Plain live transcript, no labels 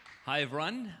Hi,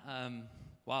 everyone.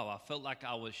 Wow, I felt like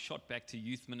I was shot back to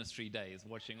youth ministry days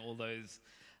watching all those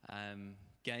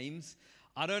games.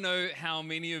 I don't know how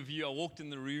many of you, I walked in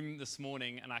the room this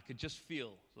morning and I could just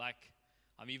feel like,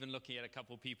 I'm even looking at a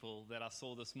couple people that I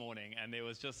saw this morning, and there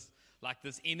was just like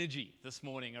this energy this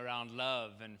morning around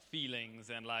love and feelings,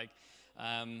 and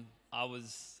I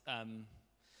was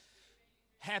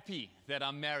happy that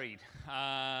I'm married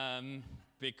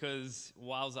because,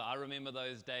 wowza, I remember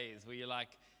those days where you're like,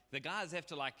 the guys have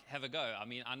to have a go. I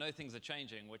mean, I know things are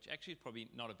changing, which actually is probably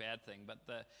not a bad thing, but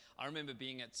I remember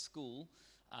being at school.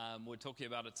 We're talking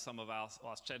about it. I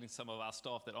was chatting to some of our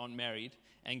staff that aren't married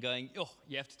and going, oh,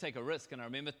 you have to take a risk. And I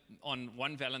remember on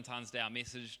one Valentine's Day, I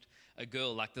messaged a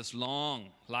girl this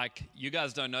long, you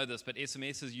guys don't know this, but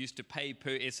SMSs used to pay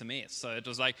per SMS. So it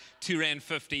was like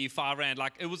R2.50, R5,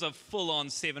 it was a full-on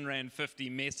R7.50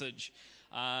 message.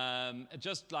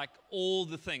 Just all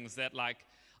the things that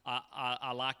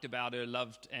I liked about her,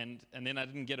 loved, and then I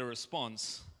didn't get a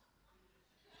response.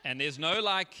 And there's no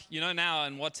now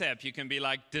in WhatsApp, you can be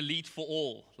delete for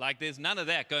all. There's none of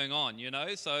that going on,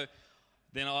 So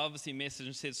then I obviously messaged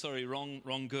and said, sorry,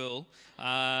 wrong girl.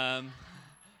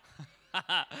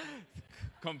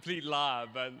 Complete lie,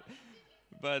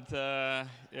 but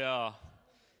yeah.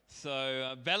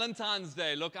 So Valentine's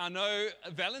Day, look, I know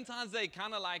Valentine's Day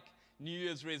kind of like New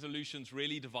Year's resolutions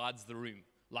really divides the room.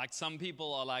 Some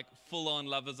people are full-on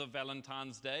lovers of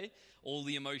Valentine's Day, all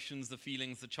the emotions, the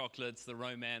feelings, the chocolates, the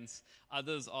romance.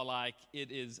 Others are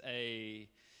it is a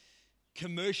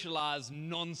commercialized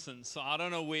nonsense. So I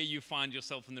don't know where you find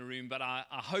yourself in the room, but I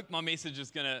hope my message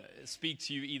is going to speak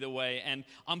to you either way. And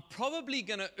I'm probably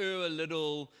going to err a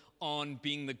little on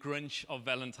being the Grinch of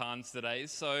Valentine's today.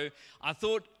 So I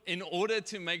thought in order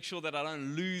to make sure that I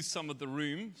don't lose some of the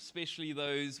room, especially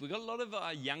those, we've got a lot of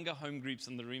our younger home groups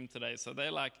in the room today. So they're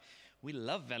we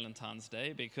love Valentine's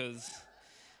Day because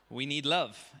we need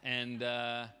love. And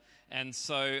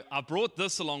so I brought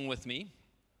this along with me.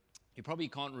 You probably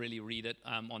can't really read it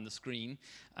on the screen,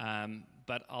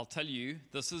 but I'll tell you,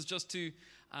 this is just to...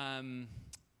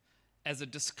 as a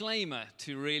disclaimer,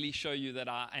 to really show you that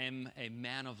I am a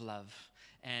man of love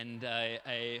and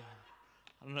I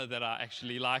don't know that I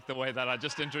actually like the way that I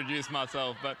just introduced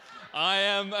myself, but I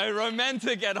am a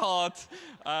romantic at heart.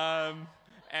 So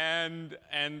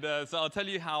I'll tell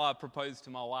you how I proposed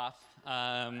to my wife.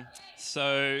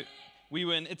 So we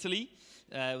were in Italy.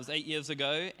 It was 8 years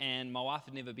ago, and my wife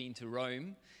had never been to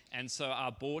Rome, and so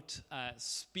I bought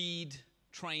speed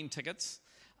train tickets.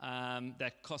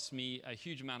 That cost me a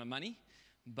huge amount of money,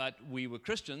 but we were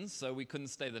Christians, so we couldn't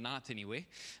stay the night anywhere.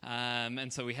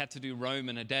 And so we had to do Rome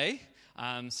in a day.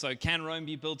 So can Rome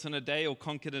be built in a day or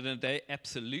conquered in a day?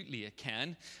 Absolutely it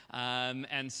can.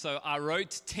 And so I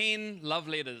wrote 10 love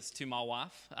letters to my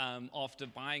wife after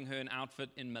buying her an outfit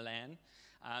in Milan.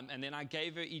 And then I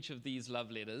gave her each of these love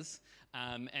letters,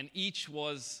 and each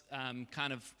was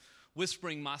kind of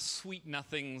whispering my sweet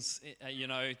nothings,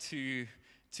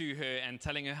 to her and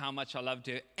telling her how much I loved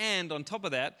her. And on top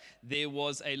of that, there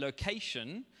was a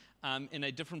location in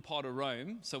a different part of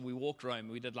Rome. So we walked Rome.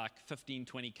 We did 15,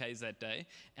 20 Ks that day.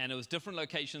 And it was different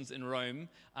locations in Rome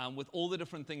with all the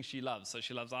different things she loves. So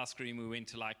she loves ice cream. We went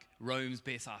to Rome's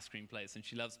best ice cream place. And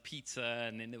she loves pizza.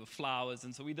 And then there were flowers.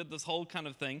 And so we did this whole kind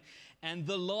of thing. And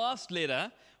the last letter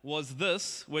was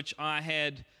this, which I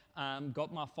had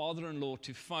got my father-in-law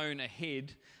to phone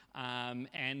ahead.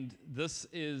 And this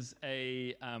is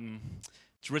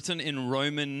it's written in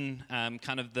Roman,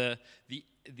 kind of the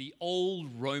old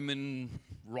Roman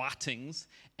writings,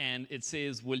 and it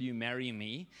says, "Will you marry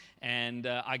me?" And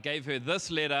I gave her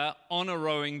this letter on a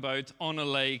rowing boat on a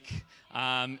lake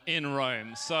in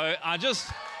Rome. So I just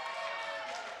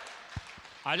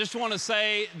want to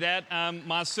say that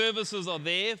my services are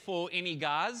there for any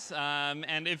guys,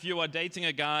 and if you are dating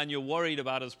a guy and you're worried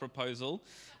about his proposal,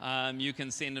 you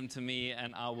can send him to me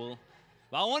and I will.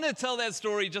 But I want to tell that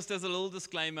story just as a little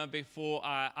disclaimer before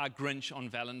I Grinch on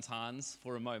Valentine's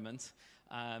for a moment.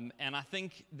 And I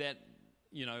think that,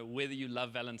 whether you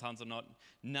love Valentine's or not,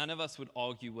 none of us would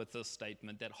argue with this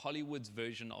statement that Hollywood's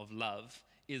version of love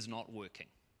is not working.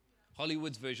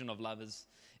 Hollywood's version of love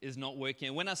is not working.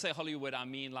 And when I say Hollywood, I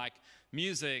mean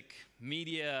music,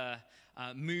 media,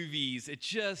 movies. It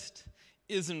just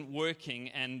isn't working.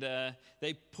 And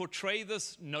they portray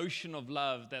this notion of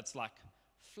love that's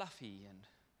fluffy and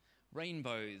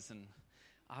rainbows and,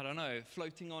 I don't know,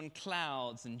 floating on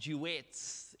clouds and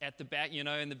duets at the back,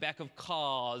 in the back of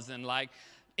cars, and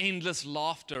endless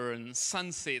laughter and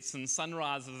sunsets and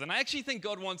sunrises. And I actually think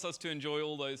God wants us to enjoy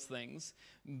all those things.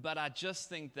 But I just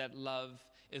think that love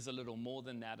is a little more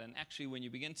than that. And actually, when you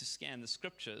begin to scan the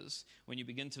scriptures, when you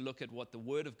begin to look at what the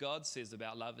Word of God says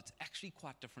about love, it's actually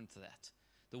quite different to that.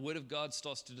 The Word of God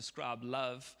starts to describe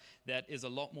love that is a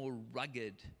lot more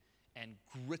rugged and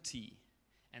gritty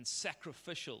and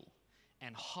sacrificial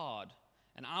and hard.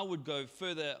 And I would go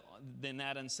further than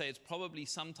that and say it's probably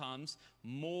sometimes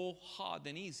more hard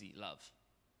than easy love.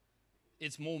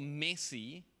 It's more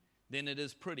messy than it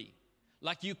is pretty.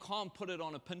 Like you can't put it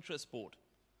on a Pinterest board.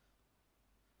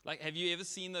 Like, have you ever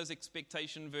seen those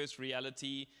expectation versus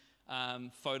reality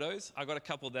photos? I got a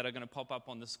couple that are going to pop up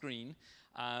on the screen.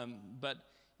 But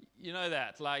you know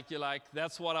that, like, you're like,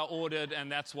 that's what I ordered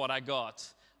and that's what I got.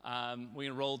 We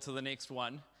can roll to the next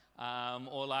one.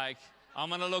 Or like, I'm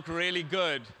going to look really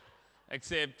good,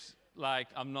 except like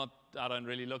I don't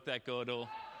really look that good. Or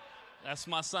that's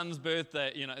my son's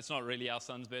birthday. You know, it's not really our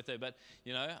son's birthday, but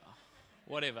you know,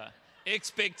 whatever.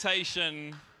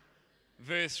 Expectation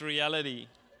versus reality.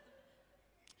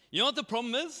 You know what the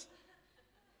problem is?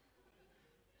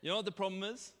 You know what the problem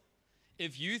is?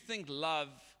 If you think love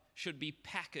should be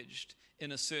packaged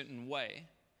in a certain way,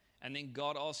 and then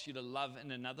God asks you to love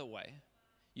in another way,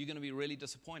 you're going to be really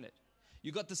disappointed.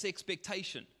 You got this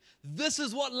expectation. This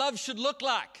is what love should look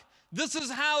like. This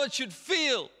is how it should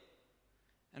feel.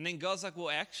 And then God's like,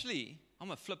 well, actually, I'm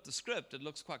going to flip the script. It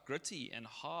looks quite gritty and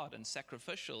hard and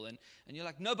sacrificial. And you're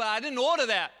like, no, but I didn't order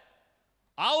that.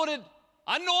 I didn't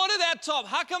order that top.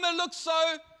 How come it looks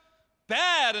so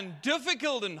bad and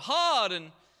difficult and hard?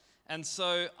 And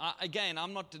so, again,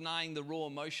 I'm not denying the raw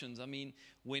emotions. I mean,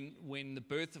 when the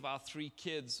birth of our 3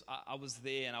 kids, I was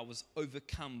there and I was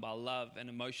overcome by love and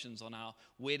emotions. On our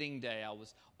wedding day, I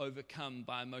was overcome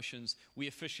by emotions. We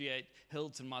officiate,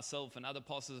 Hilton, myself, and other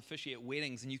pastors officiate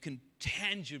weddings, and you can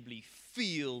tangibly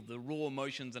feel the raw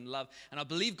emotions and love. And I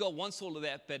believe God wants all of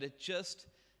that, but it just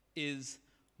is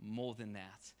more than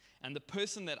that. And the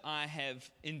person that I have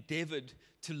endeavored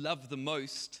to love the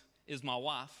most is my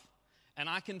wife. And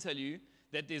I can tell you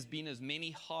that there's been as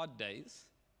many hard days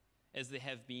as there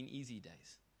have been easy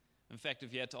days. In fact,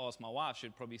 if you had to ask my wife,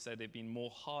 she'd probably say there have been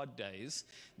more hard days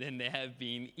than there have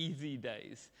been easy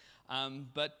days.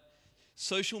 But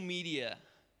social media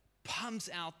pumps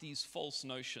out these false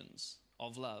notions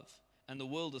of love, and the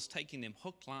world is taking them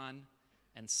hook, line,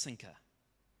 and sinker.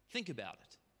 Think about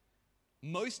it.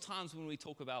 Most times when we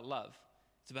talk about love,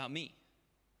 it's about me.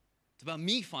 It's about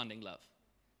me finding love.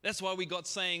 That's why we got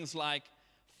sayings like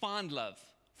find love,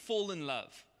 fall in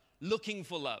love, looking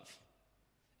for love.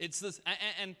 It's this,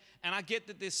 and I get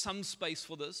that there's some space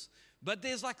for this, but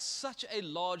there's like such a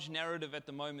large narrative at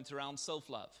the moment around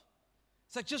self-love.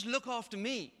 It's like, just look after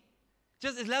me.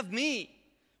 Just love me.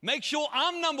 Make sure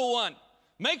I'm number one.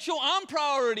 Make sure I'm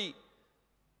priority.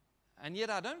 And yet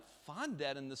I don't find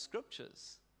that in the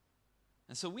scriptures.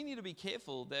 And so we need to be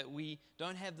careful that we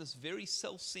don't have this very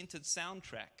self-centered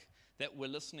soundtrack that we're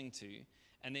listening to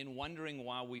and then wondering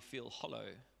why we feel hollow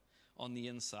on the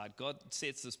inside. God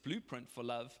sets this blueprint for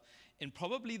love in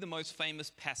probably the most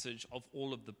famous passage of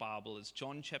all of the Bible. It's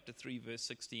John chapter 3, verse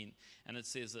 16. And it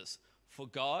says this: "For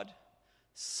God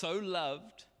so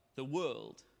loved the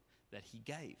world that he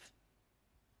gave."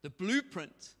 The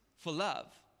blueprint for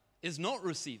love is not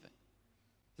receiving.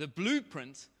 The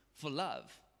blueprint for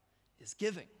love is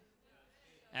giving.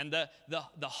 And the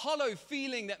hollow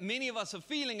feeling that many of us are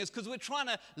feeling is because we're trying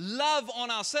to love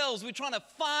on ourselves. We're trying to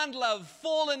find love,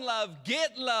 fall in love,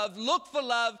 get love, look for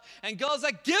love. And God's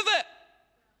like, give it.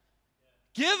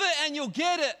 Give it and you'll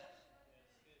get it.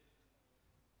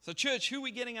 So church, who are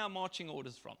we getting our marching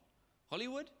orders from?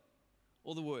 Hollywood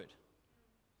or the Word?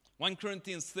 1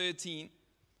 Corinthians 13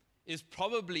 is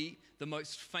probably the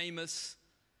most famous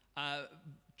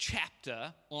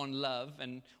chapter on love,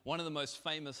 and one of the most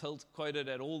famous, Hilt quoted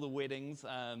at all the weddings.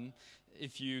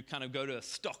 If you kind of go to a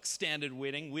stock standard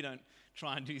wedding, we don't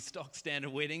try and do stock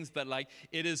standard weddings, but like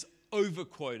it is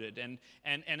overquoted, and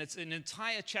it's an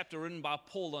entire chapter written by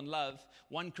Paul on love,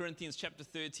 1 Corinthians chapter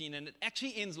 13, and it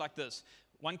actually ends like this.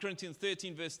 1 Corinthians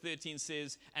 13 verse 13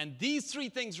 says, "And these 3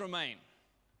 things remain: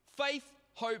 faith,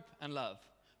 hope, and love.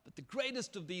 But the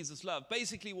greatest of these is love."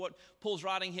 Basically what Paul's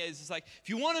writing here is it's like, if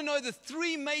you want to know the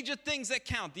 3 major things that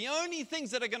count, the only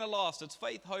things that are going to last, it's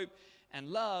faith, hope, and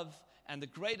love. And the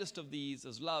greatest of these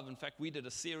is love. In fact, we did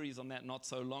a series on that not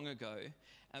so long ago.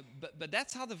 But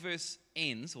that's how the verse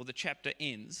ends, or the chapter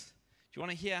ends. Do you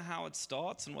want to hear how it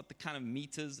starts and what the kind of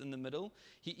meat is in the middle?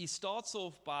 He starts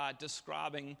off by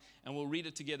describing, and we'll read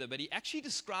it together, but he actually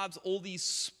describes all these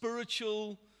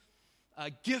spiritual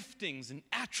giftings and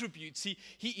attributes.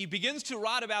 He begins to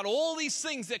write about all these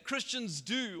things that Christians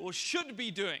do or should be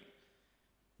doing,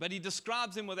 but he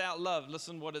describes them without love.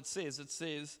 Listen what it says. It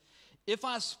says, If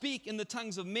I speak in the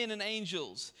tongues of men and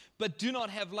angels, but do not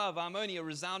have love, I'm only a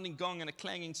resounding gong and a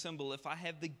clanging cymbal. If I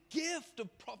have the gift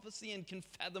of prophecy and can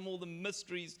fathom all the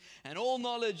mysteries and all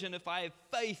knowledge, and if I have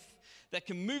faith that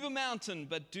can move a mountain,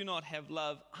 but do not have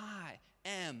love, I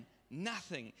am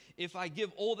nothing. If I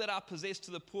give all that I possess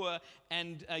to the poor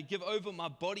and give over my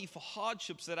body for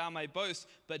hardships that I may boast,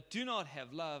 but do not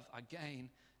have love, I gain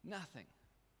nothing.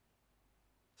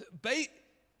 So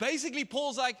basically,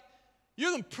 Paul's like,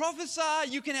 you can prophesy,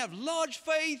 you can have large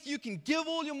faith, you can give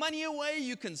all your money away,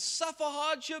 you can suffer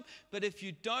hardship, but if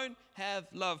you don't have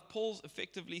love, Paul's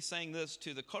effectively saying this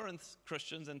to the Corinth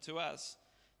Christians and to us,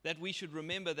 that we should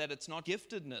remember that it's not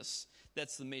giftedness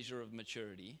that's the measure of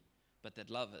maturity, but that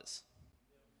love is.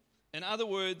 In other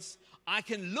words, I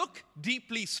can look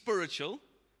deeply spiritual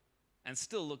and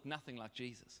still look nothing like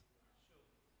Jesus.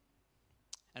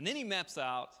 And then he maps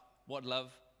out what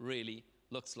love really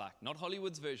looks like. Not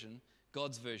Hollywood's version,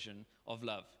 God's version of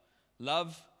love.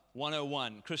 Love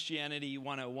 101, Christianity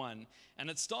 101. And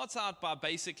it starts out by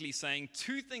basically saying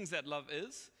 2 things that love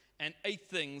is and 8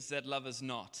 things that love is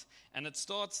not. And it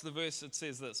starts the verse, it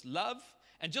says this, love,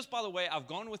 and just by the way, I've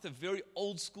gone with a very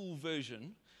old school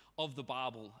version of the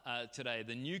Bible today,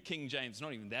 the New King James,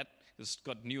 not even that, it's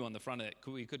got new on the front of it.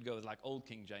 We could go with like old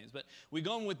King James, but we're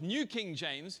going with New King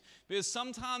James because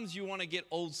sometimes you want to get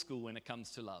old school when it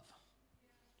comes to love.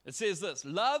 It says this,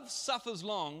 love suffers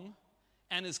long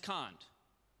and is kind.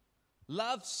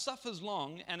 Love suffers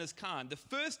long and is kind. The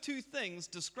first 2 things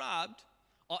described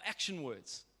are action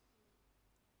words.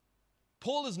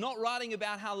 Paul is not writing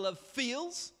about how love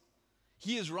feels.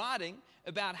 He is writing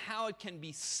about how it can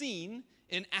be seen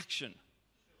in action.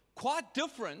 Quite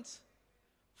different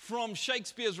from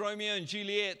Shakespeare's Romeo and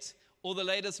Juliet or the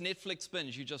latest Netflix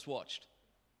binge you just watched.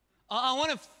 I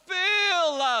want to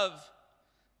feel love.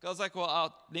 God's like,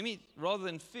 well, rather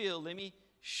than feel, let me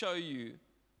show you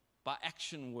by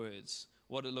action words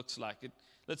what it looks like.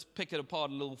 Let's pick it apart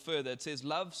a little further. It says,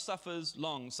 love suffers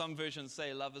long. Some versions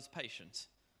say love is patient.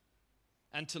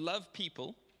 And to love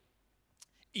people,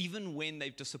 even when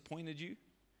they've disappointed you,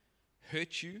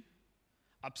 hurt you,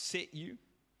 upset you,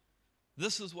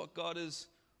 this is what God is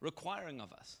requiring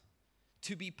of us.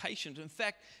 To be patient. In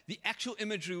fact, the actual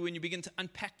imagery, when you begin to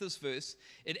unpack this verse,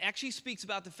 it actually speaks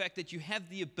about the fact that you have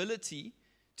the ability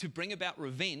to bring about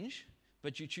revenge,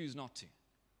 but you choose not to.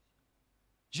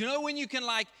 Do you know when you can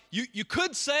you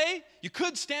could say, you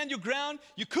could stand your ground,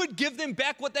 you could give them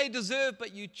back what they deserve,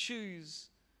 but you choose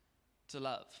to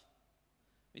love.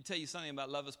 Let me tell you something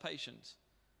about love is patient.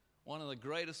 One of the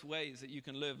greatest ways that you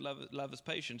can live love is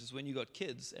patient is when you got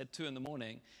kids at 2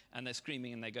 a.m. and they're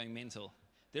screaming and they're going mental.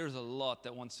 There is a lot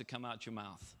that wants to come out your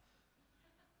mouth.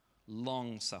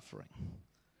 Long suffering.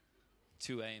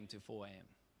 2 a.m. to 4 a.m.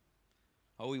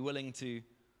 Are we willing to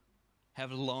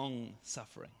have long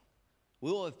suffering?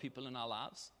 We all have people in our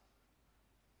lives.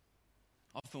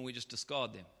 Often we just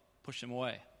discard them, push them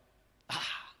away.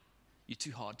 You're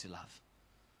too hard to love.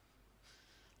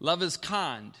 Love is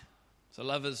kind. So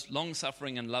love is long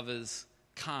suffering and love is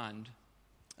kind.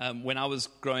 When I was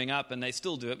growing up, and they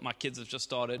still do it, my kids have just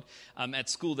started, at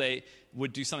school they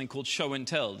would do something called show and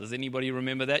tell. Does anybody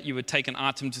remember that? You would take an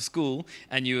item to school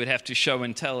and you would have to show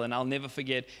and tell. And I'll never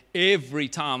forget, every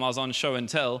time I was on show and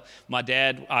tell,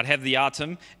 I'd have the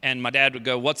item and my dad would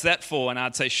go, what's that for? And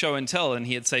I'd say show and tell. And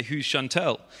he'd say, who's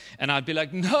Chantel? And I'd be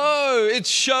like, no, it's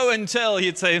show and tell.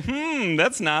 He'd say,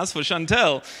 that's nice for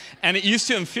Chantel. And it used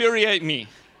to infuriate me.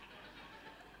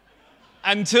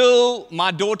 Until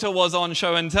my daughter was on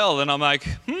show and tell, and I'm like,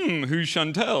 who's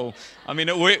Chantel? I mean,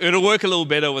 it'll work a little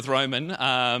better with Roman,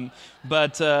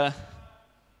 but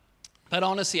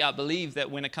honestly, I believe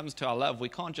that when it comes to our love, we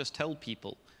can't just tell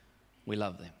people we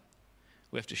love them.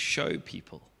 We have to show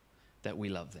people that we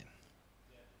love them.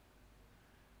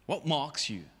 What marks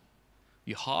you?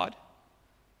 You're hard?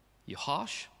 You're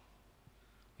harsh?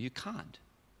 You're kind?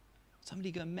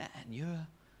 Somebody go, man,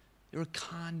 you're a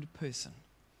kind person.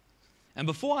 And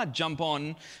before I jump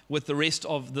on with the rest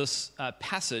of this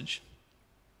passage,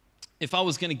 if I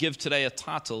was going to give today a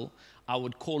title, I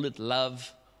would call it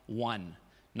Love One.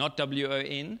 Not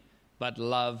W-O-N, but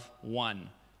Love One,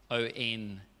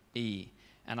 O-N-E.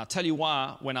 And I'll tell you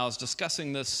why. When I was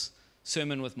discussing this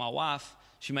sermon with my wife,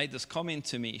 she made this comment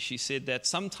to me. She said that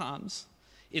sometimes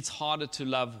it's harder to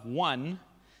love one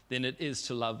than it is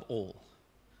to love all.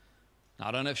 Now,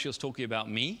 I don't know if she was talking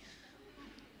about me,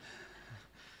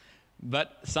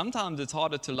 but sometimes it's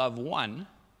harder to love one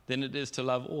than it is to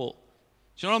love all.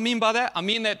 Do you know what I mean by that? I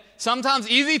mean that sometimes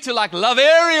it's easy to love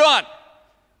everyone,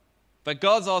 but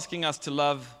God's asking us to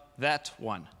love that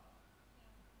one.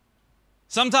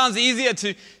 Sometimes easier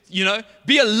to,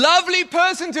 be a lovely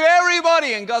person to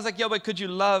everybody. And God's like, yeah, but could you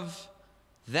love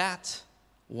that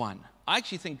one? I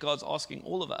actually think God's asking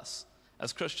all of us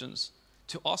as Christians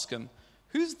to ask him,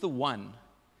 who's the one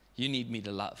you need me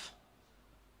to love?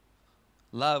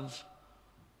 Love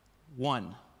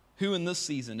one. Who in this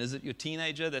season? Is it your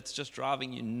teenager that's just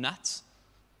driving you nuts?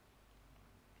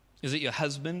 Is it your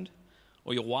husband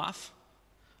or your wife?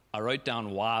 I wrote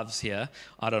down wives here.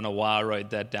 I don't know why I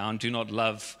wrote that down. Do not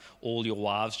love all your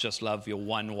wives, just love your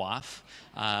one wife.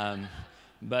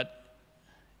 But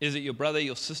is it your brother,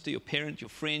 your sister, your parent, your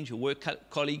friend, your work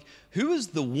colleague? Who is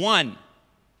the one?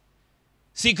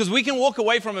 See, because we can walk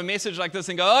away from a message like this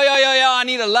and go, oh, yeah, I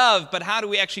need to love. But how do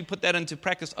we actually put that into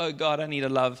practice? Oh, God, I need to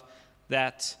love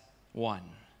that one.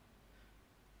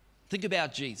 Think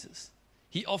about Jesus.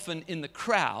 He often, in the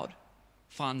crowd,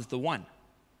 finds the one.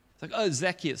 It's like, oh,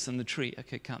 Zacchaeus in the tree.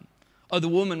 Okay, come. Oh, the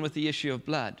woman with the issue of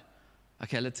blood.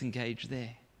 Okay, let's engage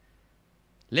there.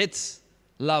 Let's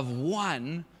love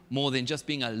one more than just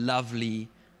being a lovely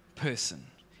person.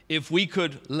 If we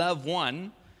could love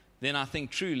one, then I think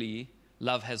truly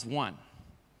love has won.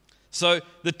 So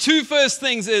the two first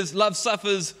things is love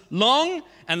suffers long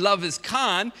and love is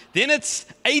kind. Then it's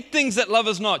 8 things that love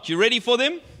is not. You ready for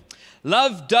them?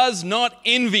 Love does not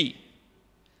envy.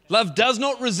 Love does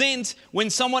not resent when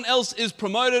someone else is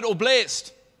promoted or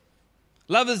blessed.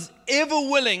 Love is ever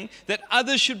willing that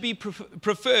others should be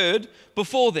preferred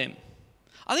before them.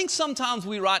 I think sometimes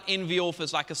we write envy off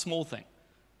as like a small thing.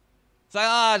 It's like,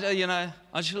 I'm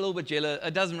just a little bit jealous.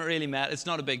 It doesn't really matter. It's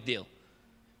not a big deal.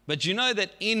 But you know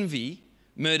that envy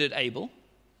murdered Abel?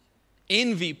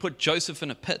 Envy put Joseph in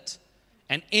a pit.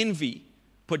 And envy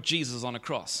put Jesus on a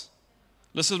cross.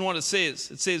 Listen to what it says.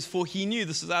 It says, for he knew,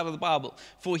 this is out of the Bible,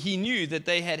 for he knew that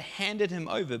they had handed him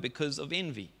over because of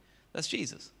envy. That's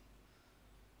Jesus.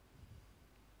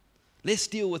 Let's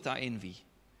deal with our envy.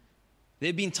 There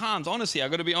have been times, honestly, I've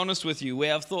got to be honest with you,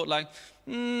 where I've thought like,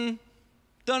 don't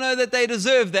know that they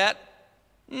deserve that.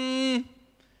 Don't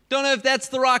know if that's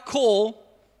the right call.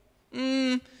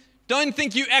 Don't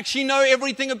think you actually know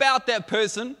everything about that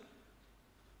person.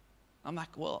 I'm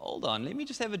like, well, hold on. Let me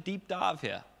just have a deep dive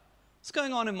here. What's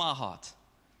going on in my heart?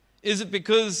 Is it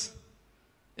because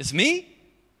it's me?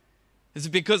 Is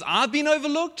it because I've been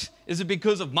overlooked? Is it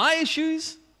because of my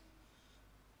issues?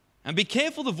 And be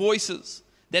careful the voices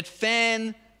that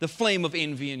fan the flame of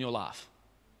envy in your life.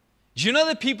 Do you know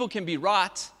that people can be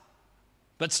right,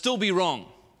 but still be wrong,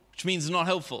 which means it's not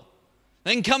helpful?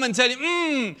 They can come and tell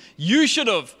you, you should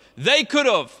have, they could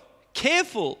have.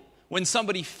 Careful when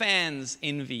somebody fans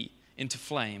envy into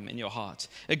flame in your heart.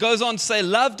 It goes on to say,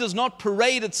 love does not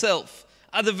parade itself.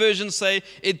 Other versions say,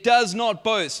 it does not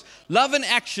boast. Love in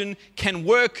action can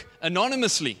work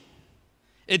anonymously.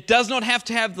 It does not have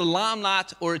to have the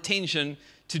limelight or attention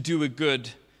to do a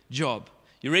good job.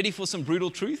 You ready for some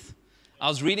brutal truth? I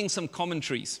was reading some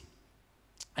commentaries,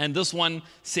 and this one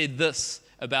said this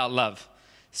about love.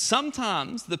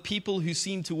 Sometimes the people who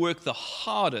seem to work the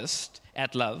hardest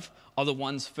at love are the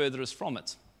ones furthest from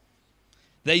it.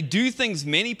 They do things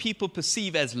many people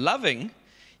perceive as loving,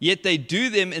 yet they do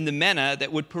them in the manner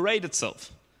that would parade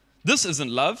itself. This isn't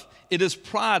love. It is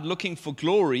pride looking for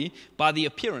glory by the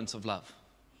appearance of love.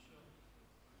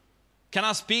 Can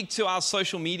I speak to our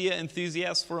social media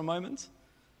enthusiasts for a moment?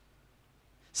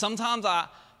 Sometimes I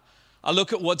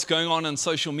look at what's going on in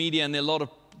social media, and there are a lot of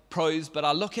pros, but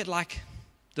I look at like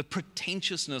the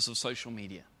pretentiousness of social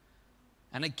media,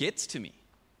 and it gets to me.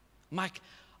 I'm like,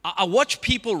 I watch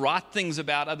people write things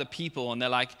about other people, and they're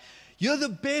like, you're the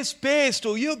best,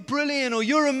 or you're brilliant, or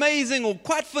you're amazing, or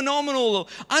quite phenomenal, or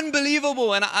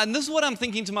unbelievable. And this is what I'm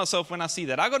thinking to myself when I see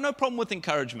that. I got no problem with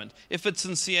encouragement if it's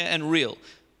sincere and real.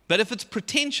 But if it's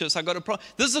pretentious, I got a problem.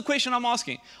 This is the question I'm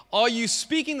asking. Are you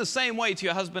speaking the same way to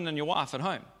your husband and your wife at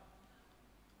home?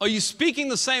 Are you speaking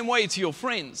the same way to your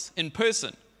friends in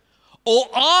person? Or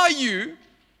are you,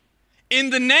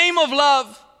 in the name of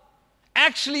love,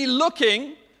 actually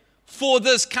looking for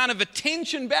this kind of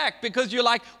attention back because you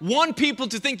like want people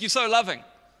to think you're so loving?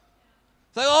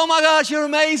 It's like, oh my gosh, you're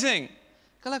amazing.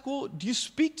 You're like, well, do you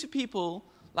speak to people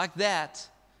like that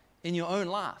in your own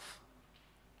life?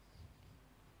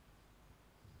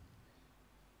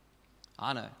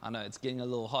 I know, it's getting a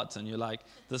little hot, and you're like,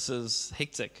 this is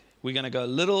hectic. We're going to go a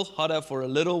little hotter for a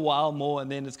little while more,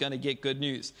 and then it's going to get good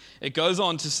news. It goes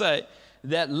on to say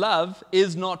that love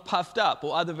is not puffed up,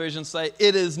 or other versions say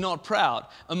it is not proud.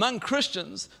 Among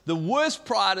Christians, the worst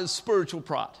pride is spiritual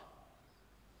pride.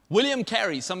 William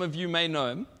Carey, some of you may know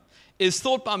him, is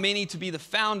thought by many to be the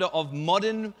founder of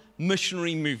modern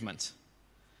missionary movement.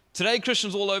 Today,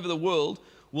 Christians all over the world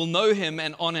will know him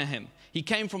and honor him. He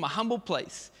came from a humble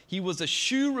place. He was a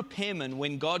shoe repairman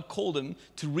when God called him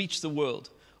to reach the world.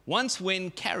 Once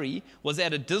when Carrie was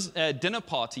at a dinner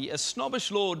party, a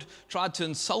snobbish lord tried to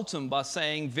insult him by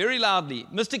saying very loudly,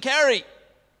 "Mr. Carrie,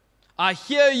 I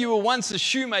hear you were once a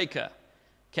shoemaker."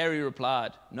 Carrie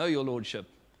replied, "No, your lordship,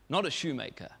 not a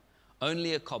shoemaker,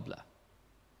 only a cobbler."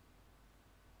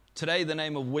 Today, the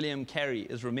name of William Carey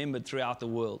is remembered throughout the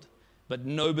world, but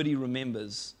nobody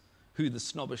remembers who the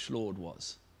snobbish lord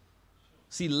was.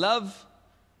 See, love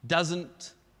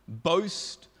doesn't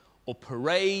boast or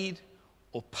parade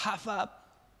or puff up.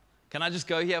 Can I just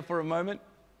go here for a moment?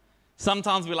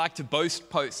 Sometimes we like to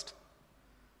post.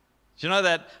 Do you know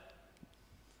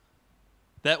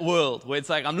that world where it's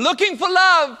like, I'm looking for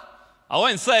love? I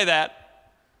won't say that.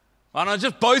 Why don't I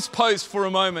just post for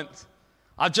a moment?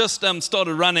 I've just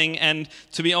started running, and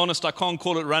to be honest, I can't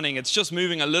call it running. It's just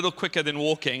moving a little quicker than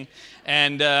walking.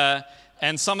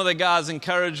 And some of the guys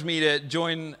encouraged me to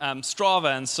join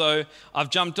Strava, and so I've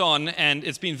jumped on, and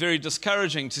it's been very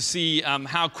discouraging to see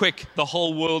how quick the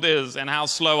whole world is and how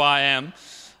slow I am.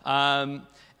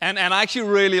 And I actually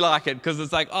really like it, because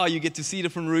it's like, oh, you get to see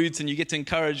different routes, and you get to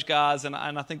encourage guys, and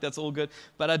I think that's all good.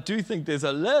 But I do think there's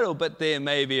a little bit there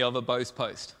maybe of a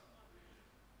post.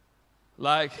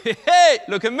 Like, hey,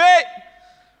 look at me.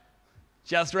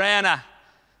 Just ran a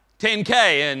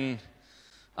 10K in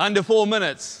under 4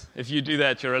 minutes. If you do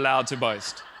that, you're allowed to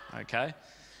boast, okay?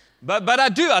 But I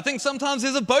do. I think sometimes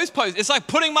there's a post. It's like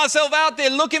putting myself out there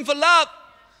looking for love.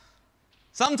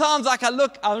 Sometimes I'm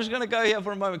just going to go here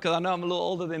for a moment because I know I'm a little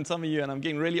older than some of you and I'm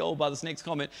getting really old by this next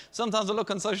comment. Sometimes I look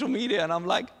on social media and I'm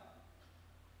like,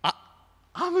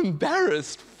 I'm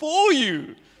embarrassed for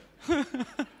you.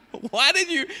 What are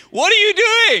you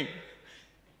doing?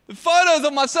 The photos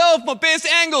of myself, my best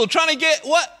angle, trying to get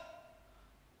what?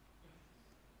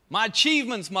 My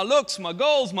achievements, my looks, my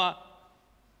goals,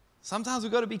 Sometimes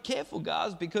we've got to be careful,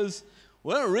 guys, because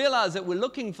we don't realize that we're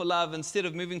looking for love instead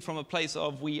of moving from a place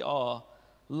of we are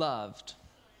loved.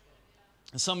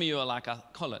 And some of you are like,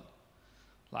 Colin,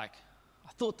 like,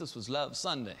 I thought this was Love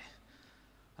Sunday.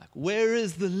 Like, where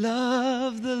is the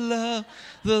love, the love,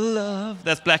 the love?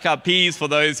 That's Black Eyed Peas for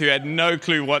those who had no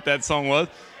clue what that song was.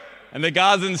 And the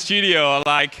guys in the studio are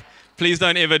like, please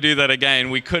don't ever do that again.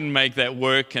 We couldn't make that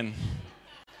work.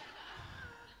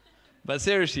 But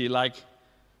seriously, like,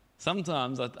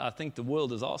 sometimes I think the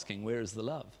world is asking, where is the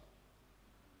love?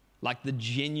 Like the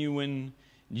genuine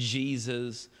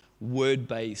Jesus,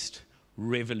 word-based,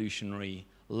 revolutionary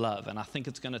love. And I think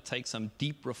it's going to take some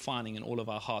deep refining in all of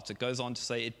our hearts. It goes on to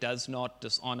say it does not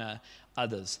dishonor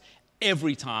others.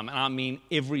 Every time, and I mean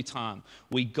every time,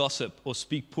 we gossip or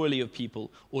speak poorly of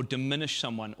people or diminish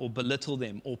someone or belittle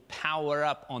them or power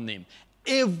up on them,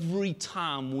 every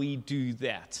time we do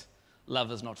that, love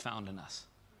is not found in us.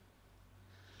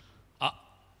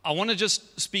 I want to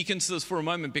just speak into this for a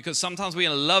moment because sometimes we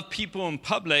love people in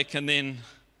public and then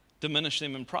diminish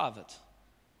them in private.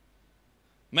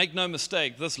 Make no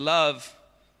mistake, this love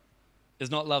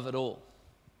is not love at all.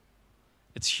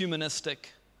 It's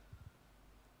humanistic.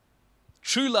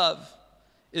 True love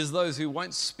is those who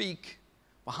won't speak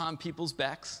behind people's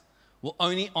backs, will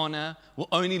only honor, will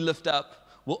only lift up,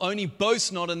 will only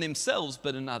boast not in themselves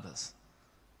but in others.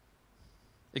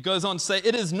 It goes on to say,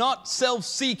 it is not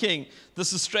self-seeking.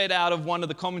 This is straight out of one of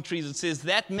the commentaries. It says,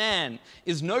 that man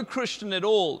is no Christian at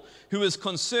all who is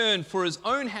concerned for his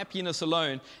own happiness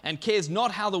alone and cares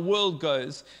not how the world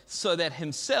goes so that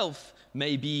himself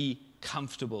may be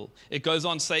comfortable. It goes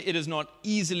on to say, it is not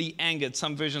easily angered.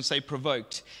 Some versions say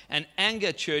provoked. And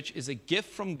anger, church, is a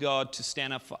gift from God to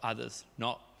stand up for others,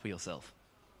 not for yourself.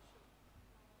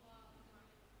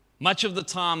 Much of the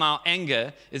time, our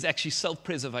anger is actually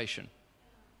self-preservation.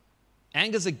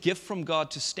 Anger is a gift from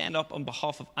God to stand up on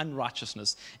behalf of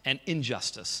unrighteousness and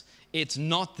injustice. It's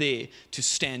not there to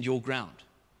stand your ground.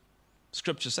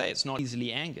 Scriptures say it's not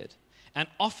easily angered. And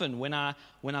often when I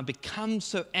become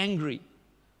so angry,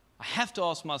 I have to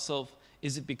ask myself,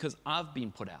 is it because I've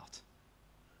been put out?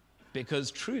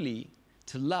 Because truly,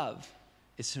 to love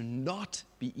is to not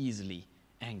be easily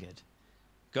angered.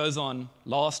 Goes on,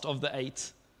 last of the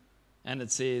 8, and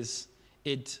it says,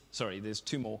 there's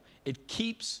 2 more. It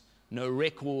keeps no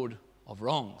record of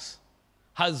wrongs.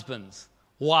 Husbands,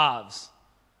 wives,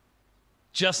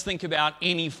 just think about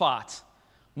any fight.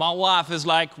 My wife is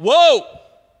like, whoa,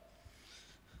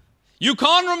 you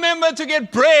can't remember to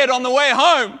get bread on the way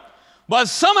home, but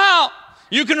somehow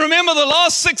you can remember the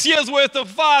last 6 years worth of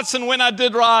fights and when I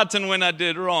did right and when I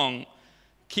did wrong.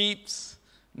 Keeps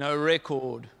no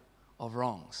record of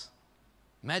wrongs.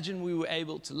 Imagine we were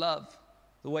able to love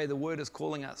the way the word is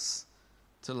calling us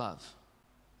to love.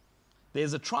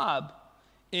 There's a tribe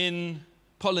in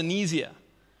Polynesia,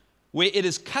 where it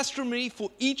is customary for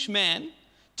each man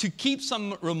to keep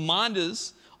some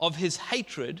reminders of his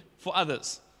hatred for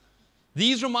others.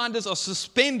 These reminders are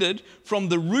suspended from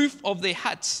the roof of their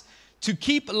huts to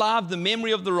keep alive the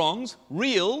memory of the wrongs,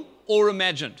 real or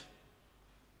imagined.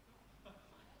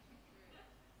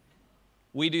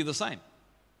 We do the same.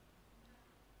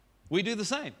 We do the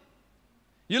same.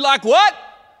 You're like, what?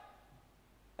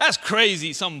 That's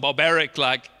crazy, something barbaric.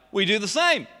 Like, we do the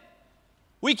same.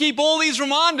 We keep all these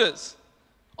reminders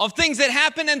of things that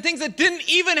happened and things that didn't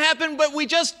even happen, but we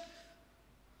just...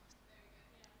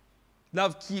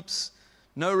 Love keeps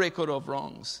no record of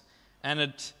wrongs. And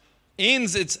it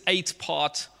ends its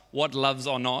 8-part, what loves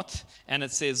are not. And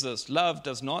it says this: love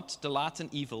does not delight in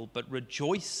evil, but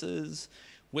rejoices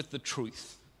with the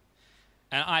truth.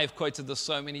 And I have quoted this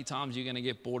so many times, you're going to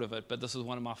get bored of it, but this is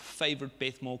one of my favorite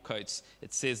Beth Moore quotes.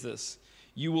 It says this: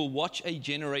 you will watch a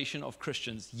generation of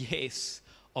Christians, yes,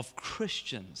 of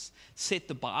Christians, set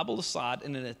the Bible aside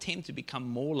in an attempt to become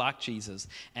more like Jesus,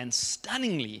 and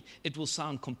stunningly, it will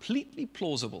sound completely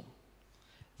plausible.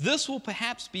 This will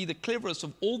perhaps be the cleverest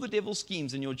of all the devil's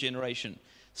schemes in your generation.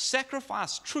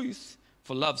 Sacrifice truth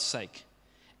for love's sake,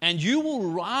 and you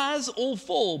will rise or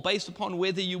fall based upon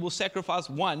whether you will sacrifice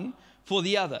one for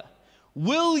the other.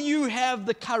 Will you have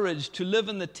the courage to live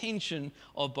in the tension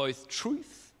of both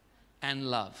truth and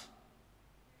love?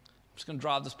 I'm just going to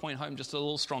drive this point home just a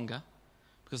little stronger,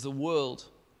 because the world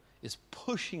is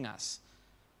pushing us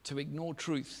to ignore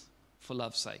truth for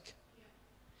love's sake.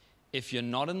 If you're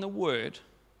not in the Word,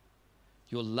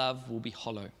 your love will be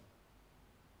hollow.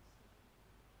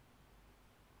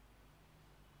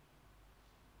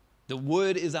 The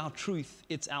Word is our truth.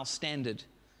 It's our standard.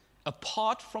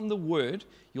 Apart from the Word,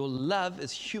 your love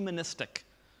is humanistic.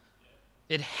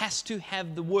 It has to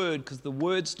have the Word, because the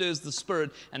Word stirs the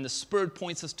Spirit, and the Spirit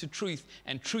points us to truth,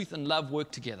 and truth and love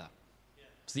work together.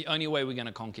 It's the only way we're going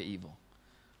to conquer evil.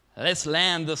 Let's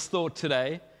land this thought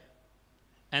today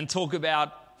and talk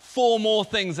about 4 more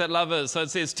things that love is. So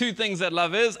it says 2 things that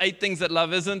love is, 8 things that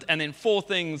love isn't, and then 4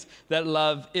 things that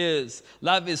love is.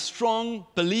 Love is strong,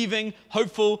 believing,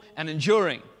 hopeful, and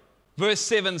enduring. Verse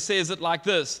 7 says it like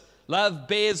this: love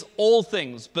bears all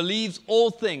things, believes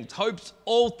all things, hopes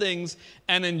all things,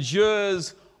 and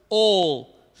endures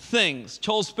all things.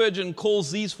 Charles Spurgeon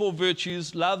calls these 4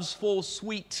 virtues love's 4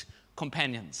 sweet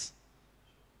companions.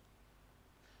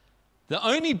 The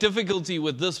only difficulty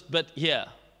with this bit here,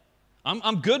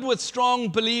 I'm good with strong,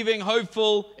 believing,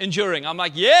 hopeful, enduring. I'm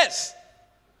like, yes.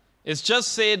 It's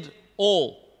just said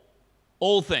all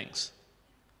things.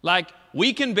 Like,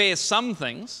 we can bear some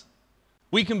things,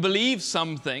 we can believe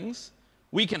some things,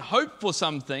 we can hope for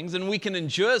some things, and we can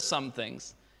endure some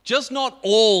things, just not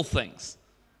all things.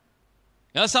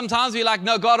 You know, sometimes we're like,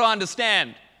 no, God will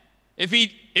understand. If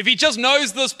he just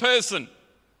knows this person,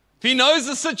 if he knows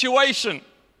the situation.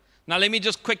 Now, let me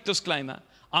just quick disclaimer.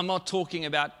 I'm not talking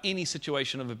about any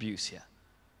situation of abuse here.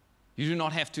 You do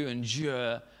not have to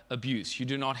endure abuse. You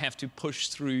do not have to push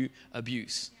through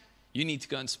abuse. You need to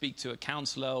go and speak to a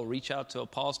counselor or reach out to a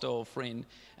pastor or a friend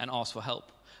and ask for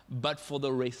help. But for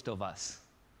the rest of us,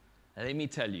 let me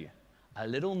tell you, a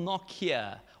little knock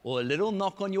here or a little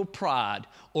knock on your pride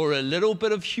or a little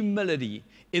bit of humility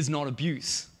is not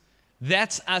abuse.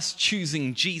 That's us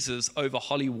choosing Jesus over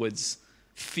Hollywood's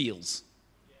feels.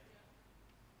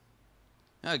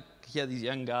 I hear these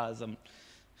young guys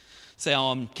say, oh,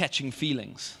 I'm catching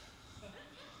feelings.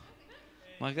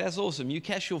 I'm like, that's awesome. You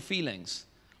catch your feelings.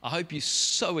 I hope you're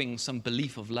sowing some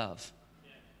belief of love.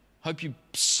 I hope you're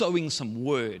sowing some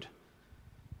word.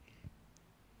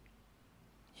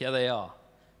 Here they are.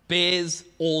 Bears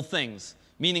all things,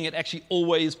 meaning it actually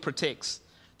always protects.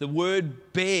 The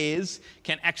word bears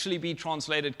can actually be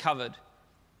translated covered.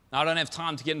 Now, I don't have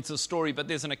time to get into the story, but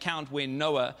there's an account where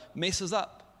Noah messes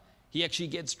up. He actually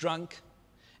gets drunk,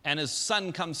 and his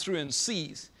son comes through and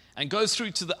sees, and goes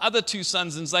through to the other 2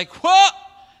 sons and is like, what?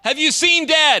 Have you seen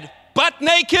Dad butt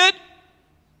naked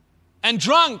and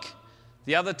drunk?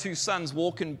 The other 2 sons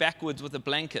walk in backwards with a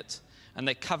blanket, and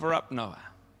they cover up Noah.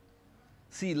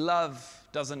 See, love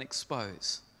doesn't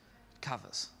expose, it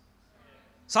covers.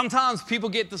 Sometimes people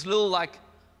get this little like,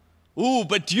 ooh,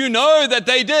 but do you know that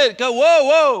they did? Go, whoa,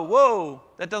 whoa, whoa.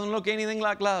 That doesn't look anything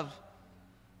like love.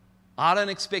 I don't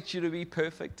expect you to be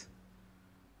perfect,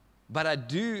 but I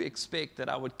do expect that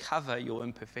I would cover your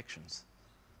imperfections.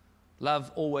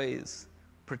 Love always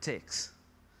protects.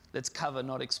 Let's cover,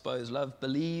 not expose. Love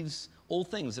believes all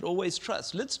things. It always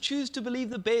trusts. Let's choose to believe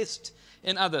the best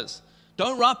in others.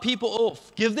 Don't write people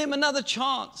off. Give them another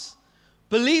chance.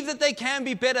 Believe that they can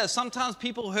be better. Sometimes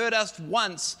people hurt us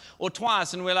once or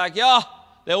twice, and we're like, yeah,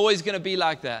 They're always going to be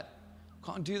like that.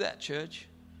 Can't do that, church.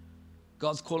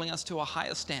 God's calling us to a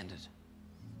higher standard.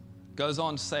 Goes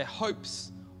on to say,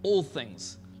 hopes all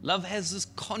things. Love has this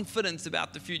confidence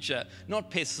about the future,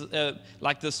 not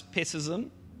like this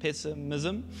pessimism.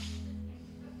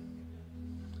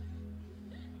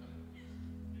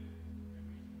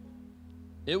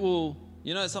 It will,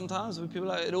 sometimes when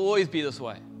people are like, it'll always be this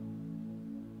way.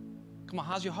 Come on,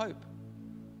 how's your hope?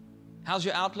 How's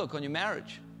your outlook on your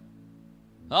marriage?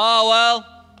 Oh, well,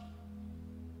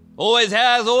 always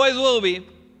has, always will be.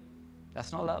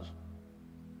 That's not love.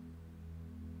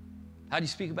 How do you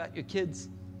speak about your kids,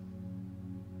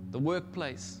 the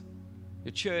workplace,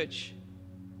 your church,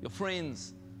 your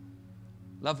friends?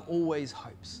 Love always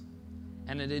hopes,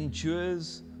 and it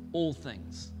endures all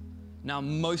things. Now,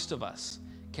 most of us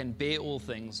can bear all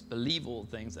things, believe all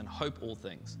things, and hope all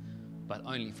things, but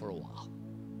only for a while.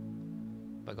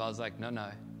 But God's like, no,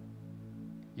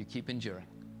 you keep enduring.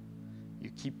 You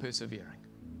keep persevering.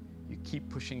 You keep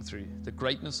pushing through. The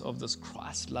greatness of this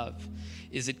Christ love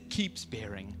is it keeps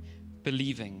bearing,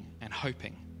 believing, and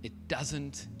hoping. It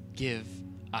doesn't give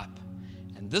up.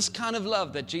 And this kind of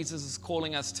love that Jesus is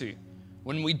calling us to,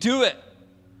 when we do it,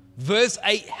 verse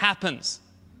 8 happens.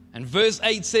 And verse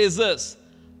 8 says this,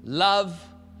 love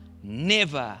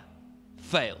never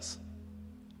fails.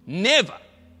 Never.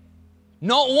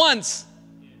 Not once.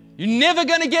 You're never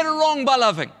going to get it wrong by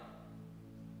loving.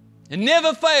 It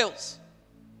never fails.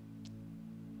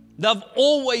 Love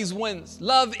always wins.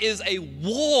 Love is a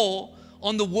war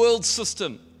on the world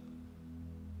system.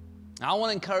 Now, I want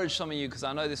to encourage some of you, because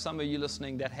I know there's some of you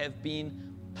listening that have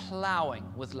been plowing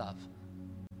with love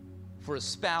for a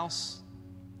spouse,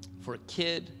 for a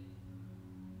kid,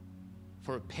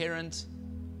 for a parent.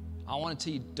 I want to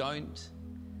tell you, don't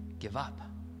give up.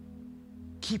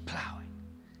 Keep plowing.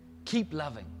 Keep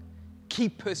loving.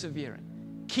 Keep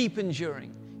persevering. Keep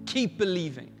enduring. Keep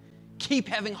believing. Keep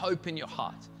having hope in your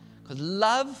heart. Because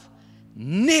love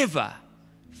never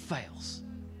fails.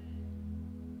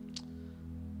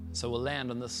 So we'll land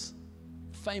on this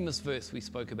famous verse we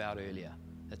spoke about earlier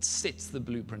that sets the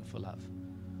blueprint for love.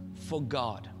 For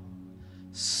God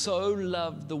so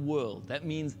loved the world, that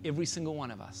means every single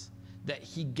one of us, that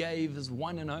He gave His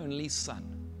one and only Son.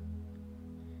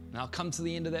 Now I'll come to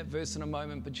the end of that verse in a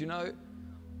moment, but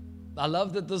I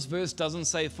love that this verse doesn't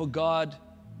say for God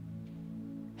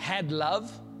had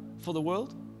love for the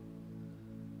world.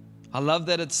 I love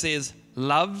that it says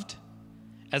loved,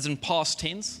 as in past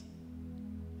tense,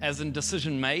 as in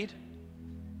decision made,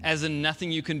 as in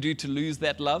nothing you can do to lose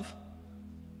that love.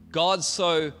 God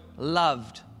so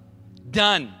loved,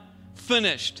 done,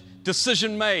 finished,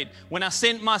 decision made. When I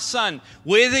sent my Son,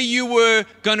 whether you were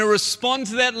going to respond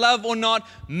to that love or not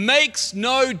makes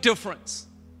no difference.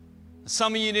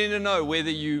 Some of you need to know,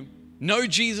 whether you know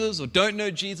Jesus or don't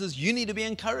know Jesus, you need to be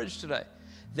encouraged today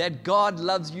that God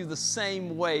loves you the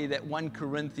same way that 1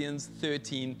 Corinthians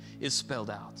 13 is spelled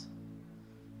out.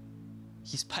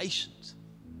 He's patient.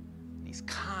 He's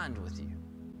kind with you,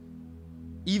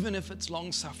 even if it's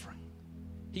long-suffering.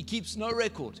 He keeps no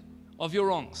record of your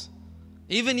wrongs,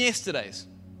 even yesterday's.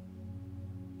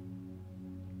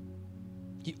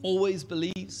 He always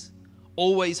believes,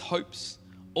 always hopes,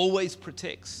 always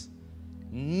protects,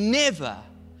 never,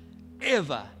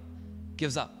 ever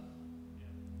gives up.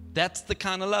 That's the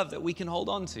kind of love that we can hold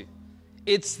on to.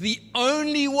 It's the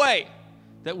only way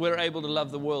that we're able to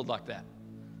love the world like that,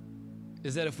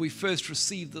 is that if we first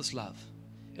receive this love,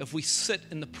 if we sit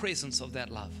in the presence of that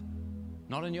love,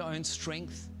 not in your own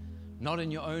strength, not in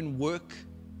your own work,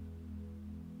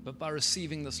 but by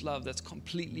receiving this love that's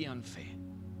completely unfair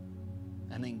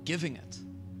and then giving it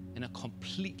in a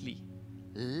completely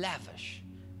lavish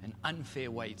and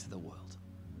unfair way to the world.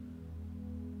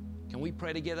 Can we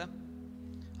pray together?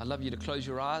 I'd love you to close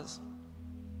your eyes.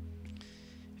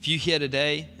 If you're here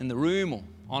today in the room or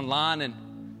online and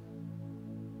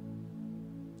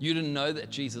you didn't know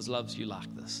that Jesus loves you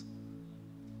like this,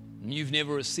 and you've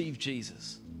never received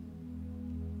Jesus,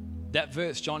 that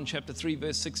verse, John chapter 3,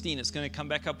 verse 16, it's going to come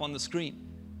back up on the screen.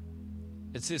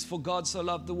 It says, for God so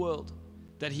loved the world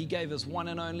that He gave His one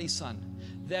and only Son,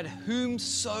 that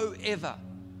whomsoever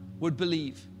would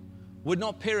believe, would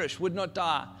not perish, would not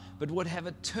die, but would have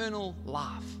eternal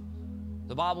life.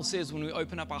 The Bible says when we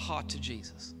open up our heart to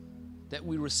Jesus, that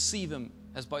we receive Him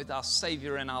as both our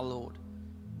Savior and our Lord,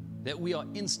 that we are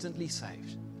instantly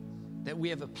saved, that we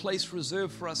have a place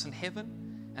reserved for us in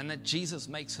heaven, and that Jesus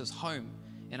makes His home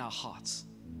in our hearts.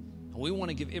 And we want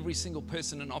to give every single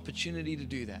person an opportunity to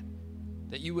do that,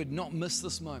 that you would not miss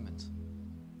this moment.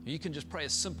 You can just pray a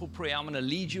simple prayer. I'm going to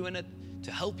lead you in it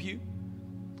to help you.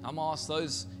 I'm going to ask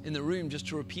those in the room just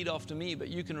to repeat after me, but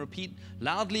you can repeat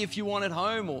loudly if you want at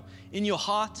home or in your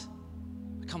heart.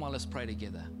 Come on, let's pray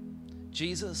together.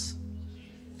 Jesus,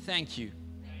 thank you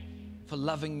for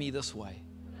loving me this way,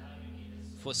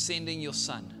 for sending your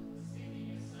Son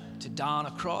to die on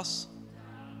a cross,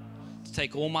 to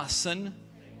take all my sin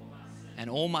and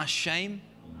all my shame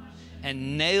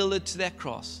and nail it to that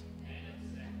cross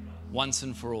once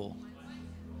and for all.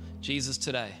 Jesus,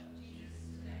 today,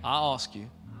 I ask you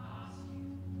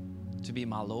to be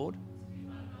my Lord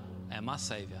and my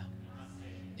Savior.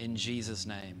 In Jesus'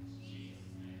 name,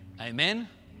 amen.